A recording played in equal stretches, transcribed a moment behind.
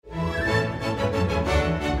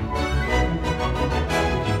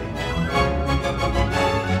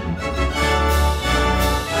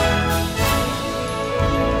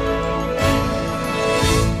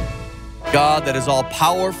God that is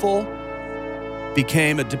all-powerful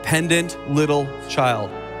became a dependent little child,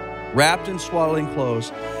 wrapped in swaddling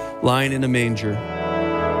clothes, lying in a manger.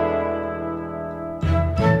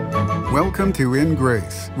 Welcome to In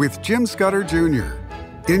Grace with Jim Scudder Jr.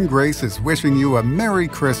 In Grace is wishing you a Merry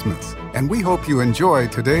Christmas, and we hope you enjoy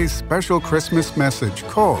today's special Christmas message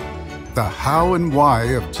called The How and Why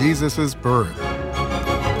of Jesus' Birth.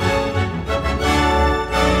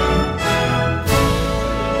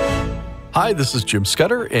 Hi, this is Jim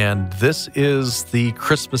Scudder, and this is the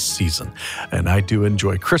Christmas season. And I do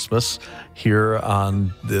enjoy Christmas here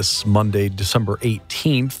on this Monday, December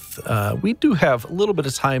 18th. We do have a little bit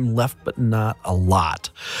of time left, but not a lot.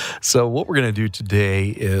 So what we're going to do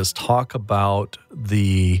today is talk about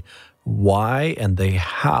the why and the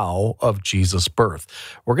how of Jesus' birth.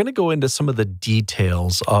 We're going to go into some of the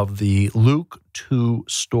details of the Luke 2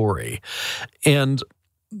 story. And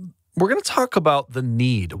we're going to talk about the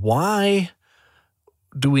need. Why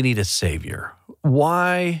do we need a Savior?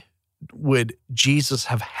 Why would Jesus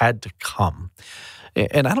have had to come?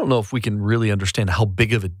 And I don't know if we can really understand how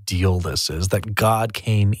big of a deal this is, that God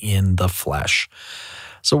came in the flesh.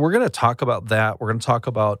 So we're going to talk about that. We're going to talk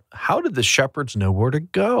about how did the shepherds know where to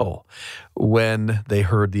go when they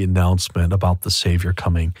heard the announcement about the Savior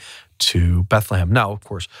coming to Bethlehem. Now, of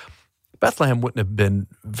course, Bethlehem wouldn't have been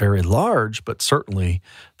very large, but certainly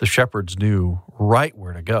the shepherds knew right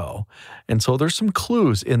where to go. And so there's some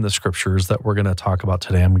clues in the scriptures that we're going to talk about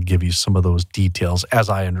today. I'm going to give you some of those details as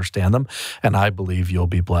I understand them, and I believe you'll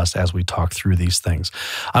be blessed as we talk through these things.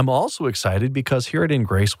 I'm also excited because here at In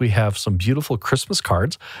Grace, we have some beautiful Christmas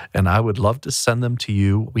cards, and I would love to send them to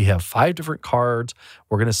you. We have 5 different cards.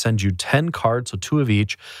 We're going to send you 10 cards, so 2 of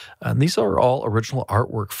each. And these are all original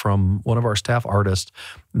artwork from one of our staff artists.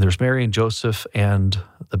 There's Mary and Joseph and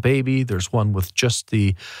the baby. There's one with just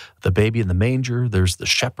the baby in the manger. There's the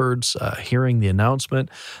shepherds hearing the announcement.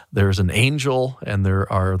 There's an angel, and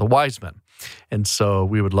there are the wise men. And so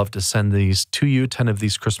we would love to send these to you, 10 of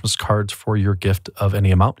these Christmas cards for your gift of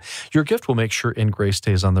any amount. Your gift will make sure In Grace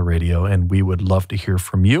stays on the radio, and we would love to hear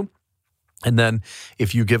from you. And then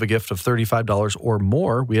if you give a gift of $35 or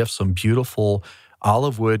more, we have some beautiful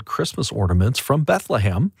olive wood Christmas ornaments from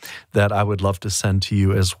Bethlehem that I would love to send to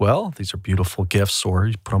you as well. These are beautiful gifts, or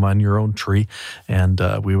you put them on your own tree. And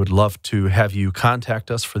we would love to have you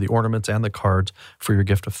contact us for the ornaments and the cards for your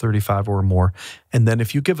gift of $35 or more. And then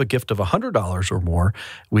if you give a gift of $100 or more,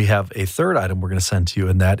 we have a third item we're going to send to you,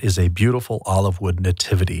 and that is a beautiful olive wood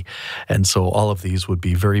nativity. And so all of these would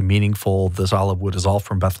be very meaningful. This olive wood is all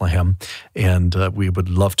from Bethlehem, and we would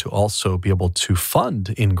love to also be able to fund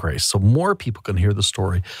In Grace so more people can hear the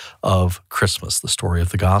story of Christmas, the story of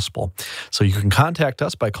the gospel. So you can contact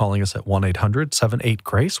us by calling us at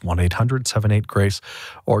 1-800-78-GRACE, 1-800-78-GRACE,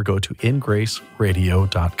 or go to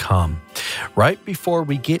ingraceradio.com. Right before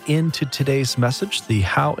we get into today's message, the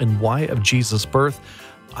how and why of Jesus' birth,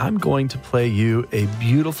 I'm going to play you a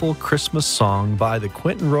beautiful Christmas song by the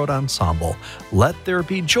Quentin Road Ensemble, Let There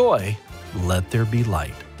Be Joy, Let There Be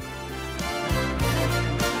Light.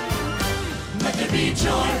 Let there be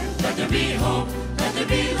joy, let there be hope, let there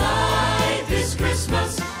be light this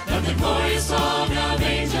Christmas. Let the glorious song of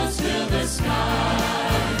angels fill the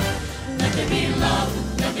sky. Let there be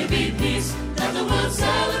love, let there be peace, let the world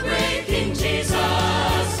celebrate King Jesus.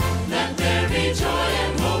 Let there be joy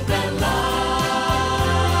and hope and light.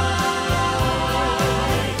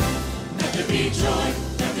 Let there be joy,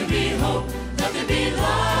 let there be hope, let there be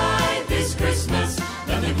light this Christmas.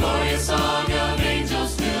 Let the glorious song of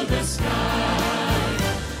angels fill the sky.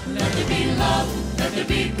 Let there be love, let there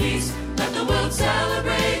be peace, let the world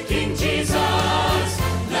celebrate King Jesus.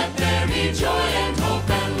 Let there be joy and hope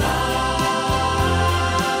and light.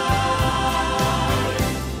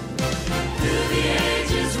 Through the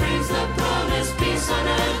ages rings the promise, peace on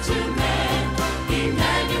earth to men.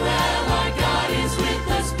 Emmanuel, our God is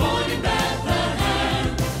with us, born in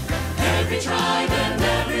Bethlehem. Every tribe and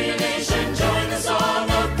every nation join the song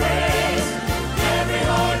of praise. Every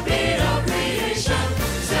heartbeat of creation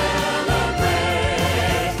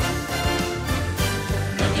celebrate.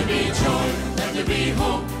 Let there be joy, let there be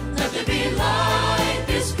hope, let there be light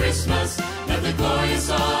this Christmas. Let the glorious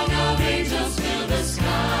song of angels fill the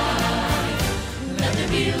sky. Let there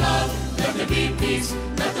be love, let there be peace,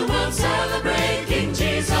 let the world celebrate King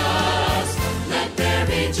Jesus. Let there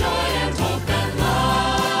be joy and hope and light.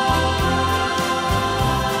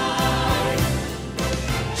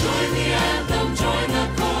 Join the anthem, join the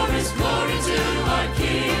chorus, glory to our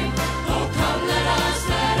King. Oh, come, let us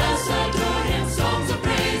adore him, songs of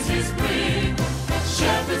praises bring.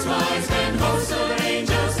 Shepherds, wise men, hosts of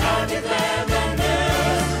angels, how declare the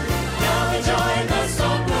news. Now we join the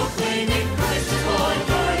song proclaiming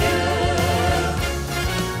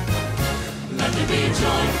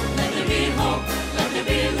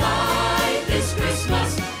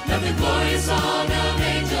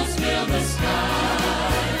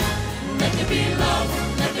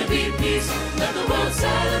peace. Let the world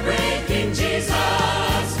celebrate King Jesus.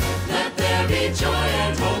 Let there be joy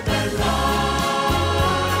and hope and light.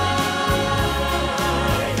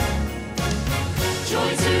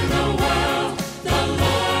 Joy to the world, the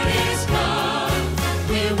Lord is come.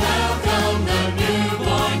 We welcome the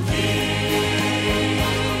newborn King.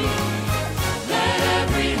 Let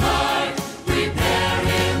every heart prepare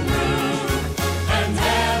him room, and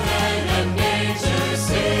heaven and nature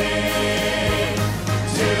sing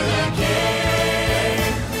to the King.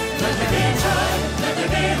 Let there be joy, let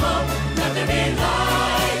there be hope, let there be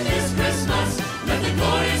light this Christmas. Let the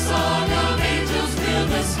glorious song of angels fill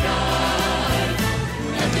the sky.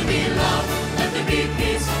 Let there be love, let there be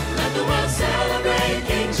peace, let the world celebrate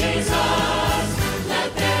King Jesus.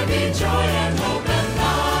 Let there be joy and hope and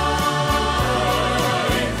light.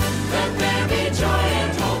 Let there be joy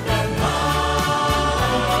and hope and light.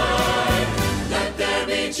 Let there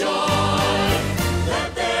be joy,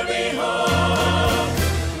 let there be hope,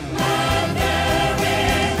 let there be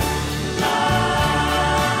light.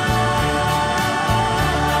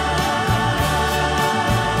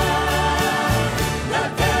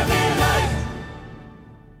 Let there be light.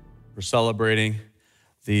 We're celebrating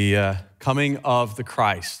the coming of the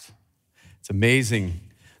Christ. It's amazing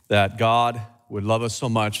that God would love us so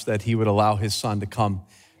much that he would allow his son to come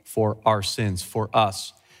for our sins, for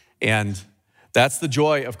us. And that's the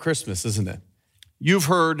joy of Christmas, isn't it? You've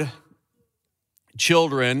heard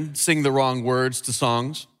children sing the wrong words to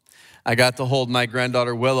songs. I got to hold my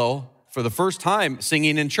granddaughter Willow for the first time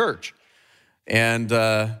singing in church. And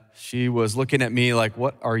she was looking at me like,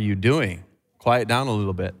 what are you doing? Quiet down a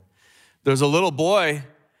little bit. There's a little boy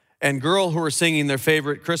and girl who were singing their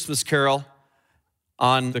favorite Christmas carol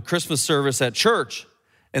on the Christmas service at church.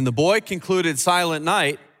 And the boy concluded Silent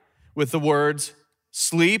Night with the words,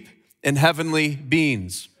 sleep in heavenly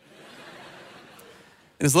beans.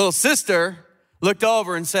 And his little sister looked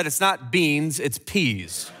over and said, it's not beans, it's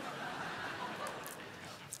peas.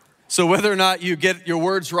 So whether or not you get your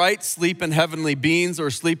words right, sleep in heavenly beans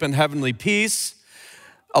or sleep in heavenly peace,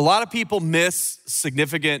 a lot of people miss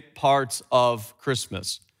significant parts of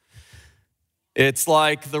Christmas. It's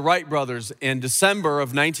like the Wright brothers in December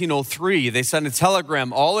of 1903. They sent a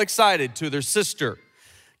telegram all excited to their sister,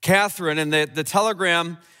 Catherine, and the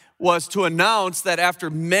telegram was to announce that after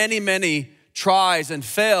many, many tries and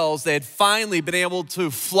fails, they had finally been able to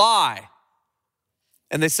fly.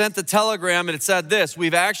 And they sent the telegram and it said this,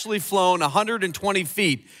 we've actually flown 120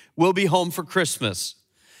 feet. We'll be home for Christmas.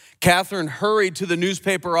 Catherine hurried to the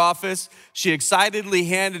newspaper office. She excitedly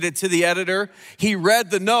handed it to the editor. He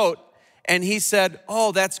read the note and he said,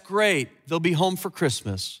 oh, that's great. They'll be home for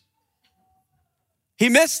Christmas. He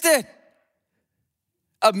missed it.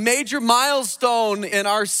 A major milestone in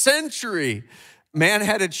our century. Man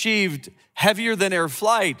had achieved heavier than air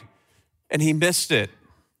flight and he missed it.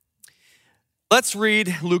 Let's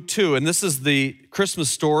read Luke 2, and this is the Christmas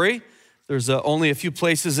story. There's only a few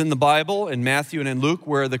places in the Bible, in Matthew and in Luke,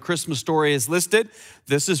 where the Christmas story is listed.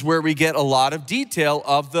 This is where we get a lot of detail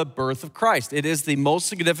of the birth of Christ. It is the most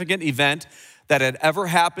significant event that had ever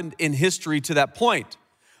happened in history to that point.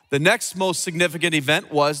 The next most significant event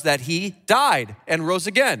was that he died and rose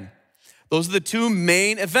again. Those are the two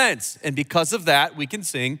main events, and because of that, we can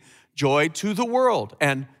sing Joy to the World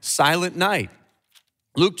and Silent Night.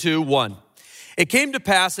 Luke 2:1. It came to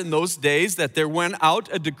pass in those days that there went out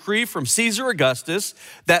a decree from Caesar Augustus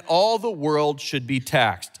that all the world should be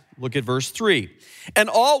taxed. Look at verse 3. And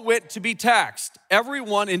all went to be taxed,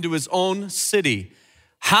 everyone into his own city.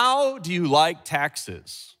 How do you like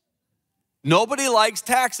taxes? Nobody likes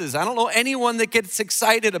taxes. I don't know anyone that gets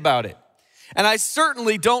excited about it. And I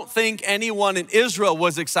certainly don't think anyone in Israel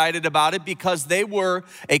was excited about it because they were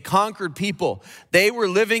a conquered people. They were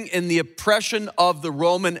living in the oppression of the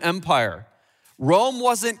Roman Empire. Rome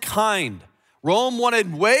wasn't kind. Rome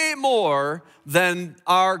wanted way more than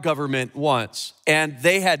our government wants, and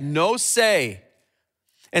they had no say.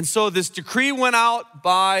 And so this decree went out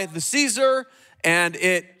by the Caesar, and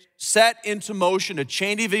it set into motion a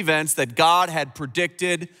chain of events that God had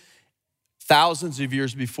predicted thousands of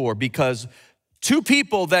years before, because two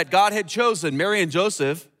people that God had chosen, Mary and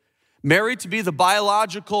Joseph, Mary to be the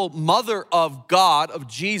biological mother of God, of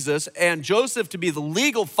Jesus, and Joseph to be the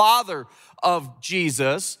legal father of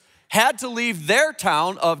Jesus, had to leave their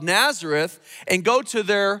town of Nazareth and go to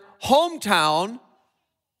their hometown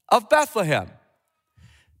of Bethlehem.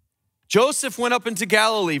 Joseph went up into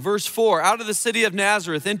Galilee, verse 4, out of the city of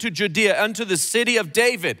Nazareth into Judea, unto the city of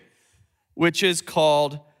David, which is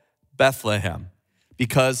called Bethlehem,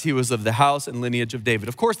 because he was of the house and lineage of David.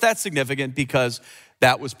 Of course, that's significant because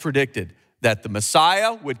that was predicted, that the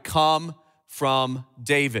Messiah would come from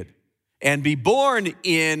David. and be born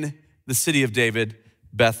in the city of David,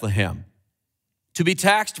 Bethlehem. To be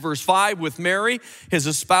taxed, verse 5, with Mary, his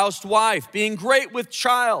espoused wife, being great with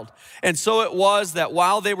child. And so it was that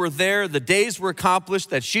while they were there, the days were accomplished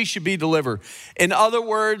that she should be delivered. In other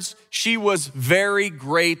words, she was very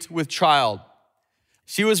great with child.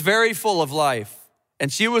 She was very full of life,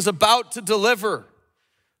 and she was about to deliver.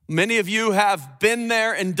 Many of you have been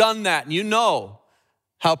there and done that, and you know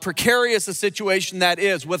how precarious a situation that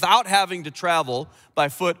is without having to travel by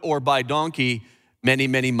foot or by donkey many,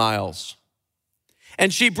 many miles.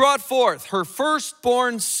 And she brought forth her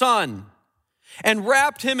firstborn son and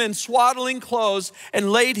wrapped him in swaddling clothes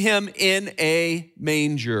and laid him in a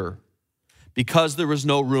manger because there was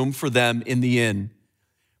no room for them in the inn.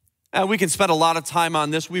 And we can spend a lot of time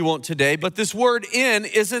on this. We won't today, but this word inn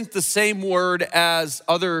isn't the same word as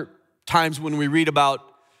other times when we read about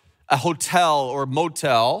a hotel or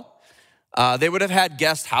motel. They would have had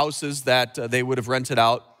guest houses that they would have rented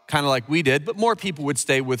out, kind of like we did, but more people would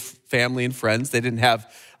stay with family and friends. They didn't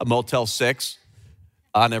have a Motel 6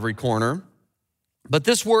 on every corner. But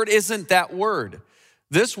this word isn't that word.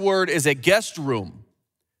 This word is a guest room.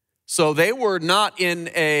 So they were not in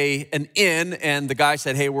an inn, and the guy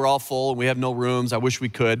said, hey, we're all full, and we have no rooms. I wish we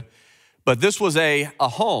could. But this was a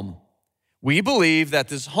home. We believe that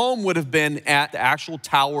this home would have been at the actual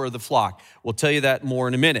tower of the flock. We'll tell you that more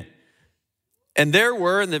in a minute. And there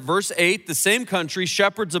were, in the verse 8, the same country,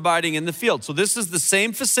 shepherds abiding in the field. So this is the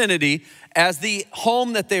same vicinity as the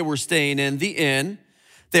home that they were staying in, the inn.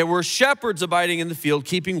 There were shepherds abiding in the field,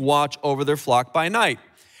 keeping watch over their flock by night.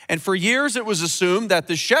 And for years it was assumed that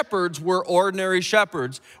the shepherds were ordinary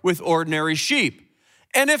shepherds with ordinary sheep.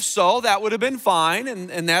 And if so, that would have been fine,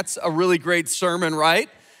 and that's a really great sermon, right?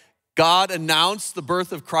 God announced the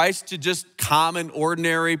birth of Christ to just common,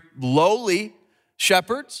 ordinary, lowly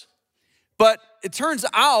shepherds. But it turns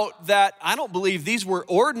out that I don't believe these were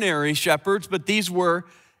ordinary shepherds, but these were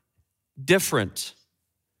different.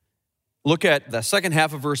 Look at the second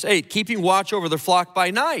half of verse 8, keeping watch over their flock by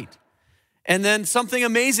night. And then something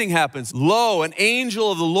amazing happens. Lo, an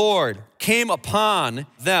angel of the Lord came upon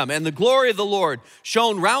them, and the glory of the Lord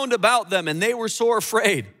shone round about them, and they were sore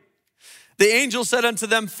afraid. The angel said unto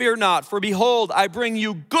them, fear not, for behold, I bring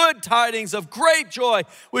you good tidings of great joy,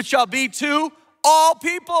 which shall be to all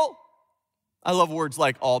people. I love words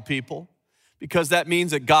like all people, because that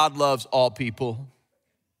means that God loves all people.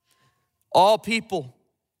 All people.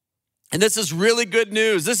 And this is really good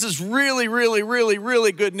news. This is really, really, really,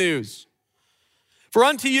 really good news. For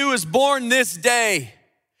unto you is born this day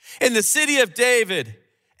in the city of David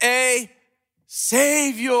a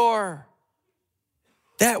Savior.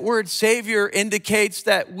 That word Savior indicates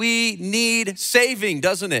that we need saving,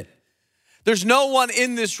 doesn't it? There's no one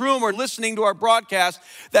in this room or listening to our broadcast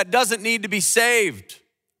that doesn't need to be saved.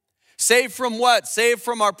 Saved from what? Saved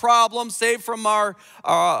from our problems, saved from our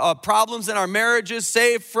problems in our marriages,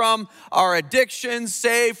 saved from our addictions,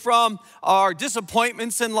 saved from our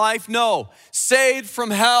disappointments in life. No, saved from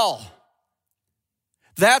hell.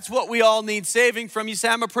 That's what we all need saving from. You say,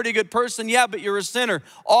 I'm a pretty good person. Yeah, but you're a sinner.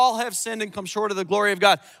 All have sinned and come short of the glory of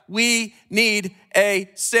God. We need a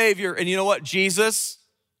Savior. And you know what? Jesus,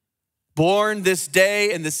 born this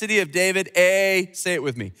day in the city of David, say it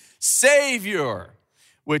with me, Savior,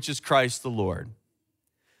 which is Christ the Lord.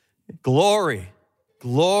 Glory,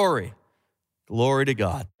 glory, glory to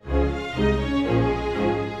God.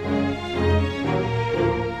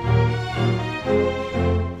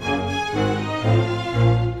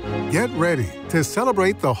 Get ready to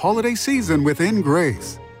celebrate the holiday season with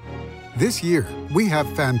InGrace. This year, we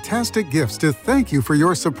have fantastic gifts to thank you for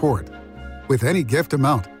your support. With any gift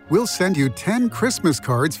amount, we'll send you 10 Christmas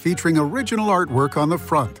cards featuring original artwork on the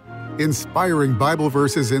front, inspiring Bible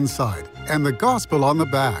verses inside, and the gospel on the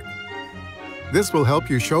back. This will help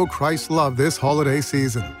you show Christ's love this holiday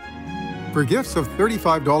season. For gifts of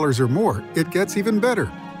 $35 or more, it gets even better.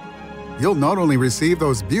 You'll not only receive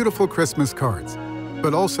those beautiful Christmas cards,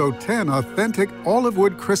 but also 10 authentic olive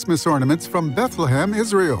wood Christmas ornaments from Bethlehem,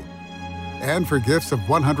 Israel. And for gifts of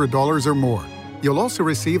 $100 or more, you'll also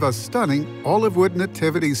receive a stunning olive wood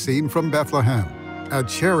nativity scene from Bethlehem, a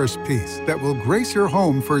cherished piece that will grace your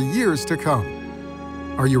home for years to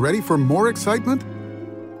come. Are you ready for more excitement?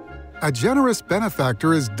 A generous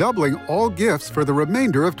benefactor is doubling all gifts for the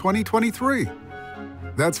remainder of 2023.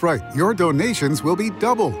 That's right, your donations will be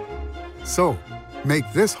doubled. So,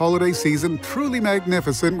 make this holiday season truly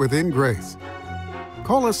magnificent with InGrace.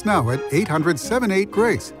 Call us now at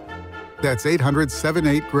 800-78-GRACE. That's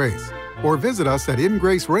 800-78-GRACE. Or visit us at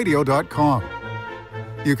ingraceradio.com.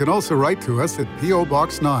 You can also write to us at P.O.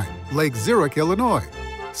 Box 9, Lake Zurich, Illinois,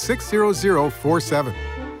 60047.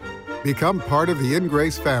 Become part of the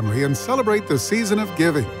InGrace family and celebrate the season of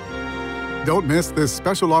giving. Don't miss this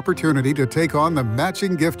special opportunity to take on the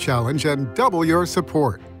Matching Gift Challenge and double your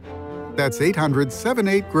support. That's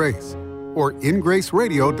 800-78-GRACE or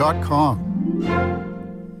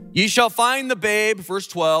ingraceradio.com. Ye shall find the babe, verse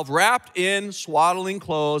 12, wrapped in swaddling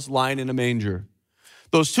clothes, lying in a manger.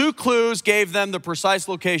 Those two clues gave them the precise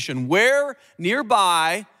location. Where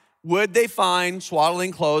nearby would they find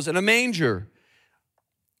swaddling clothes and a manger?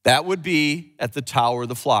 That would be at the Tower of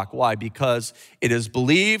the Flock. Why? Because it is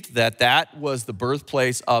believed that that was the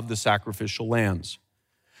birthplace of the sacrificial lambs.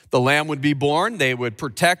 The lamb would be born. They would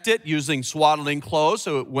protect it using swaddling clothes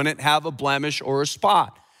so it wouldn't have a blemish or a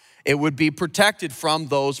spot. It would be protected from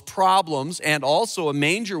those problems, and also a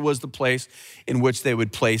manger was the place in which they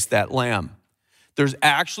would place that lamb. There's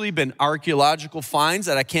actually been archaeological finds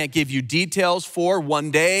that I can't give you details for. One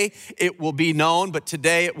day it will be known, but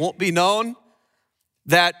today it won't be known.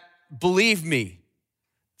 That, believe me,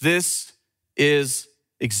 this is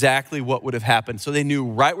exactly what would have happened. So they knew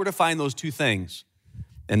right where to find those two things,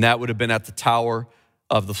 and that would have been at the Tower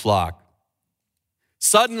of the Flock.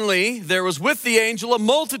 Suddenly, there was with the angel a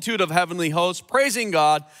multitude of heavenly hosts praising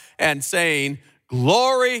God and saying,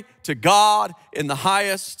 "Glory to God in the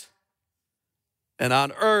highest, and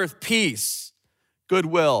on earth peace,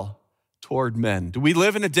 goodwill toward men." Do we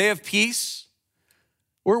live in a day of peace?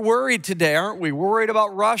 We're worried today, aren't we? We're worried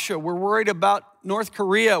about Russia. We're worried about North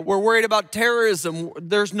Korea. We're worried about terrorism.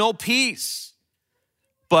 There's no peace.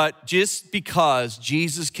 But just because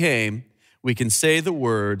Jesus came, we can say the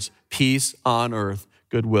words, peace on earth,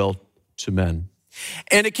 goodwill to men.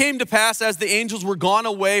 And it came to pass, as the angels were gone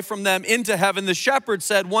away from them into heaven, the shepherds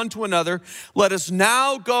said one to another, "Let us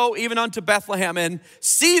now go even unto Bethlehem and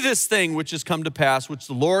see this thing which is come to pass, which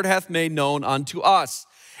the Lord hath made known unto us."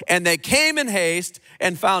 And they came in haste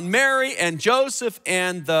and found Mary and Joseph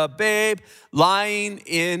and the babe lying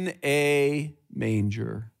in a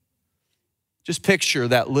manger. Just picture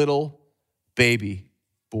that little baby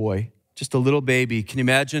boy, just a little baby. Can you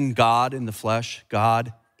imagine God in the flesh,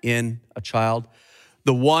 God in a child?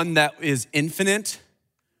 The one that is infinite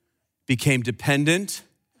became dependent.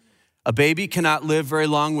 A baby cannot live very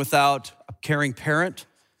long without a caring parent.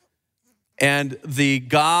 And the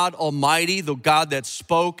God Almighty, the God that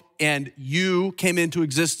spoke and you came into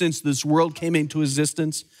existence, this world came into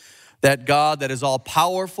existence, that God that is all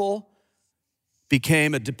powerful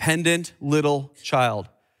became a dependent little child.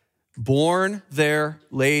 Born there,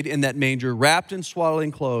 laid in that manger, wrapped in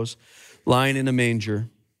swaddling clothes, lying in a manger.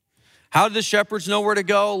 How did the shepherds know where to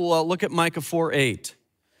go? Well, look at Micah 4:8.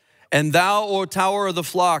 "And thou, O tower of the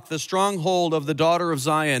flock, the stronghold of the daughter of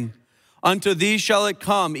Zion, unto thee shall it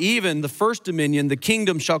come, even the first dominion, the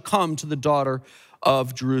kingdom shall come to the daughter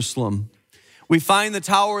of Jerusalem." We find the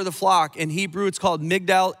Tower of the Flock. In Hebrew, it's called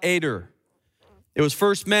Migdal Eder. It was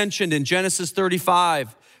first mentioned in Genesis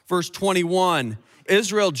 35, verse 21.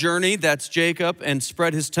 Israel journeyed, that's Jacob, and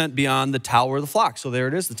spread his tent beyond the Tower of the Flock. So there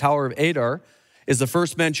it is, the Tower of Eder is the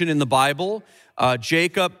first mention in the Bible.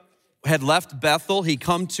 Jacob had left Bethel. He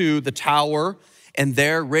come to the tower, and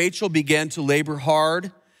there Rachel began to labor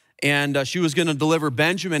hard, and she was going to deliver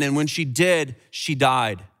Benjamin, and when she did, she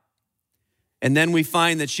died. And then we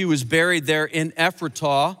find that she was buried there in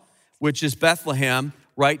Ephratah, which is Bethlehem,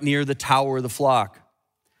 right near the Tower of the Flock.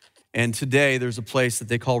 And today there's a place that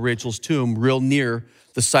they call Rachel's tomb, real near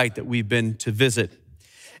the site that we've been to visit.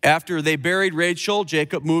 After they buried Rachel,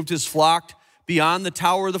 Jacob moved his flock beyond the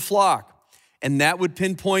Tower of the Flock, and that would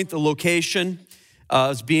pinpoint the location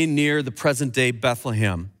as being near the present-day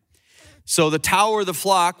Bethlehem. So the Tower of the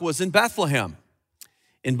Flock was in Bethlehem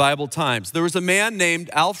in Bible times. There was a man named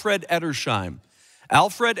Alfred Edersheim.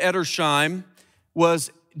 Alfred Edersheim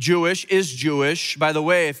was Jewish, is Jewish. By the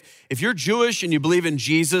way, if you're Jewish and you believe in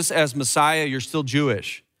Jesus as Messiah, you're still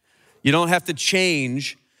Jewish. You don't have to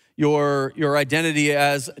change your identity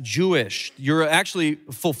as Jewish. You're actually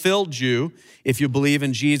a fulfilled Jew if you believe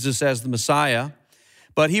in Jesus as the Messiah.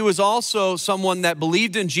 But he was also someone that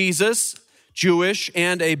believed in Jesus, Jewish,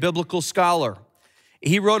 and a biblical scholar.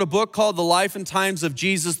 He wrote a book called The Life and Times of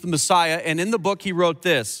Jesus the Messiah, and in the book he wrote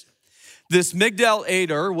this: "This Migdal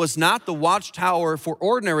Eder was not the watchtower for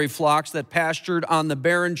ordinary flocks that pastured on the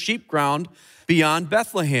barren sheep ground beyond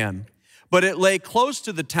Bethlehem, but it lay close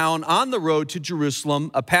to the town on the road to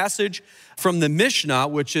Jerusalem. A passage from the Mishnah,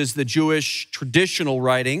 which is the Jewish traditional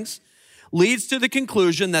writings, leads to the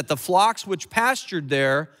conclusion that the flocks which pastured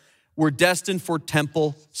there were destined for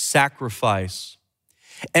temple sacrifice."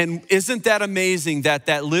 And isn't that amazing that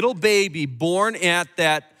that little baby born at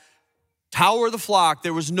that Tower of the Flock,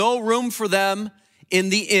 there was no room for them in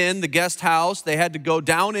the inn, the guest house. They had to go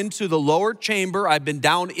down into the lower chamber. I've been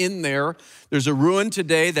down in there. There's a ruin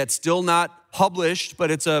today that's still not published, but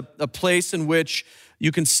it's a place in which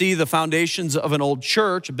you can see the foundations of an old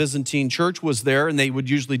church. A Byzantine church was there, and they would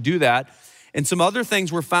usually do that. And some other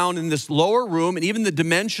things were found in this lower room, and even the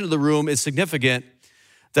dimension of the room is significant,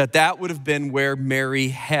 that would have been where Mary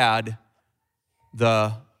had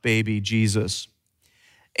the baby Jesus.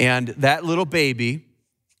 And that little baby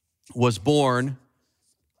was born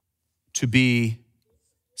to be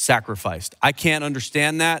sacrificed. I can't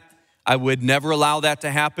understand that. I would never allow that to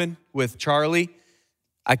happen with Charlie.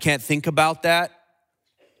 I can't think about that.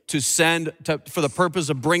 For the purpose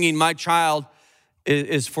of bringing my child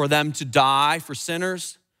is for them to die for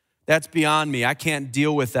sinners. That's beyond me. I can't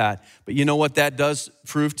deal with that. But you know what that does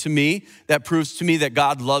prove to me? That proves to me that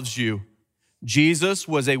God loves you. Jesus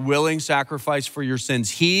was a willing sacrifice for your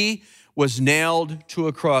sins. He was nailed to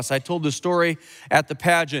a cross. I told the story at the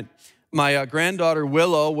pageant. My granddaughter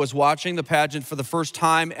Willow was watching the pageant for the first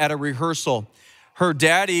time at a rehearsal. Her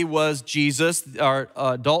daddy was Jesus, our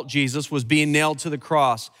adult Jesus, was being nailed to the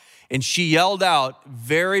cross. And she yelled out,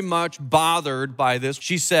 very much bothered by this.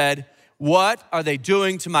 She said, "What are they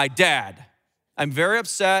doing to my dad?" I'm very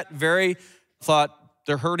upset, thought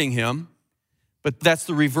they're hurting him. But that's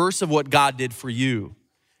the reverse of what God did for you.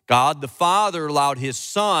 God the Father allowed his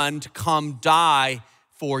Son to come die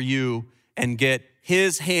for you and get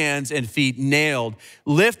his hands and feet nailed,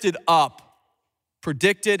 lifted up,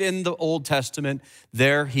 predicted in the Old Testament.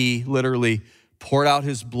 There he literally poured out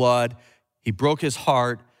his blood, he broke his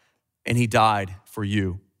heart, and he died for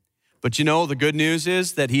you. But you know, the good news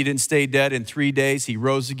is that he didn't stay dead. In 3 days, he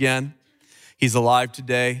rose again. He's alive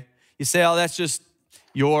today. You say, oh, that's just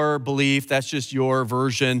your belief. That's just your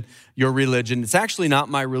version, your religion. It's actually not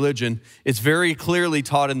my religion. It's very clearly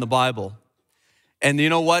taught in the Bible. And you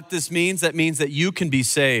know what this means? That means that you can be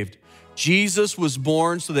saved. Jesus was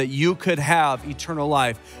born so that you could have eternal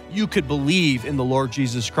life. You could believe in the Lord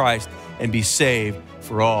Jesus Christ and be saved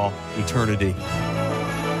for all eternity.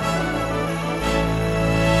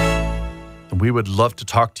 We would love to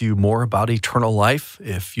talk to you more about eternal life.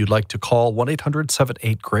 If you'd like to call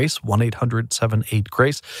 1-800-78-GRACE,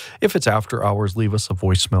 1-800-78-GRACE. If it's after hours, leave us a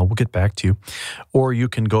voicemail. We'll get back to you. Or you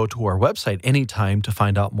can go to our website anytime to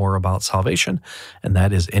find out more about salvation, and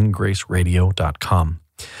that is ingraceradio.com.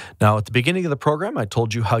 Now, at the beginning of the program, I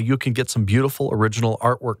told you how you can get some beautiful original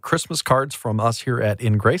artwork Christmas cards from us here at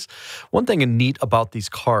InGrace. One thing neat about these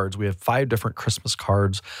cards, we have 5 different Christmas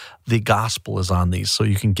cards. The gospel is on these, so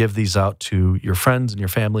you can give these out to your friends and your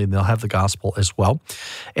family, and they'll have the gospel as well.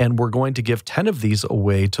 And we're going to give 10 of these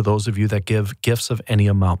away to those of you that give gifts of any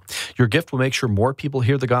amount. Your gift will make sure more people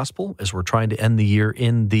hear the gospel as we're trying to end the year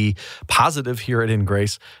in the positive here at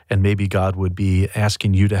InGrace, and maybe God would be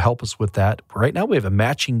asking you to help us with that. Right now, we have a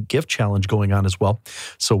matching gift challenge going on as well,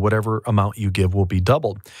 so whatever amount you give will be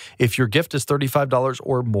doubled. If your gift is $35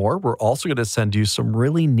 or more, we're also going to send you some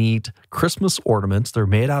really neat Christmas ornaments. They're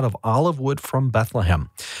made out of olive wood from Bethlehem.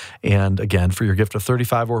 And again, for your gift of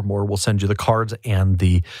 $35 or more, we'll send you the cards and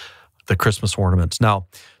the Christmas ornaments. Now,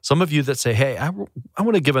 some of you that say, hey, I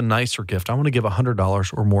want to give a nicer gift. I want to give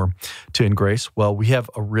 $100 or more to InGrace. Well, we have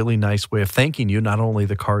a really nice way of thanking you, not only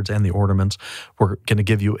the cards and the ornaments. We're going to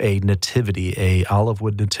give you a nativity, a olive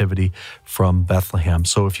wood nativity from Bethlehem.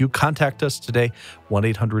 So if you contact us today,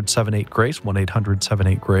 1-800-78-GRACE,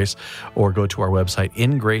 1-800-78-GRACE, or go to our website,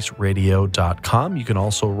 ingraceradio.com. You can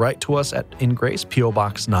also write to us at InGrace, P.O.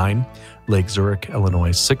 Box 9, Lake Zurich,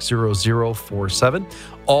 Illinois, 60047.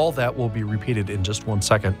 All that will be repeated in just 1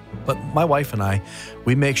 second. But my wife and I,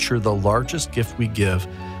 we make sure the largest gift we give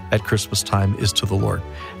at Christmas time is to the Lord.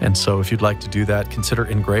 And so if you'd like to do that, consider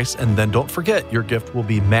InGrace. And then don't forget, your gift will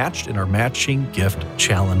be matched in our matching gift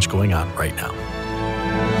challenge going on right now.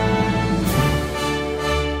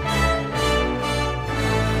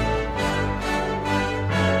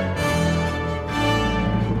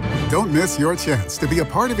 Don't miss your chance to be a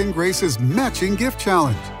part of InGrace's Matching Gift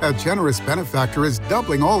Challenge. A generous benefactor is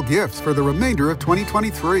doubling all gifts for the remainder of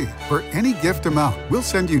 2023. For any gift amount, we'll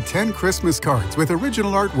send you 10 Christmas cards with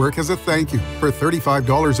original artwork as a thank you. For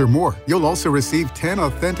 $35 or more, you'll also receive 10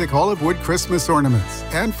 authentic olive wood Christmas ornaments.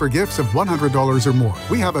 And for gifts of $100 or more,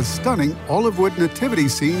 we have a stunning olive wood nativity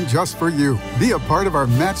scene just for you. Be a part of our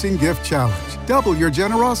Matching Gift Challenge. Double your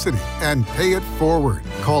generosity and pay it forward.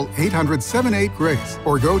 Call 800-78-GRACE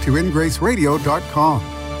or go to ingraceradio.com.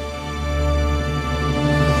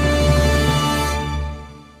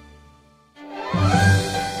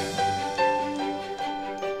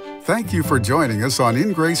 Thank you for joining us on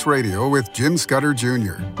InGrace Radio with Jim Scudder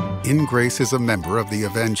Jr. InGrace is a member of the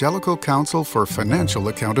Evangelical Council for Financial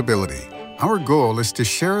Accountability. Our goal is to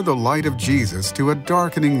share the light of Jesus to a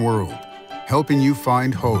darkening world, helping you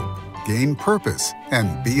find hope, gain purpose,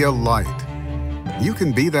 and be a light. You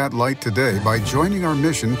can be that light today by joining our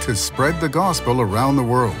mission to spread the gospel around the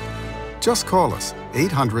world. Just call us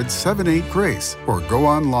 800-78-GRACE or go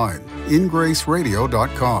online,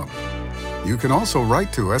 ingraceradio.com. You can also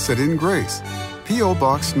write to us at InGrace, P.O.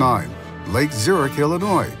 Box 9, Lake Zurich,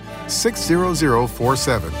 Illinois,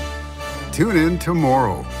 60047. Tune in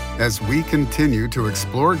tomorrow as we continue to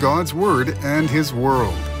explore God's Word and His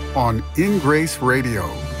world on InGrace Radio.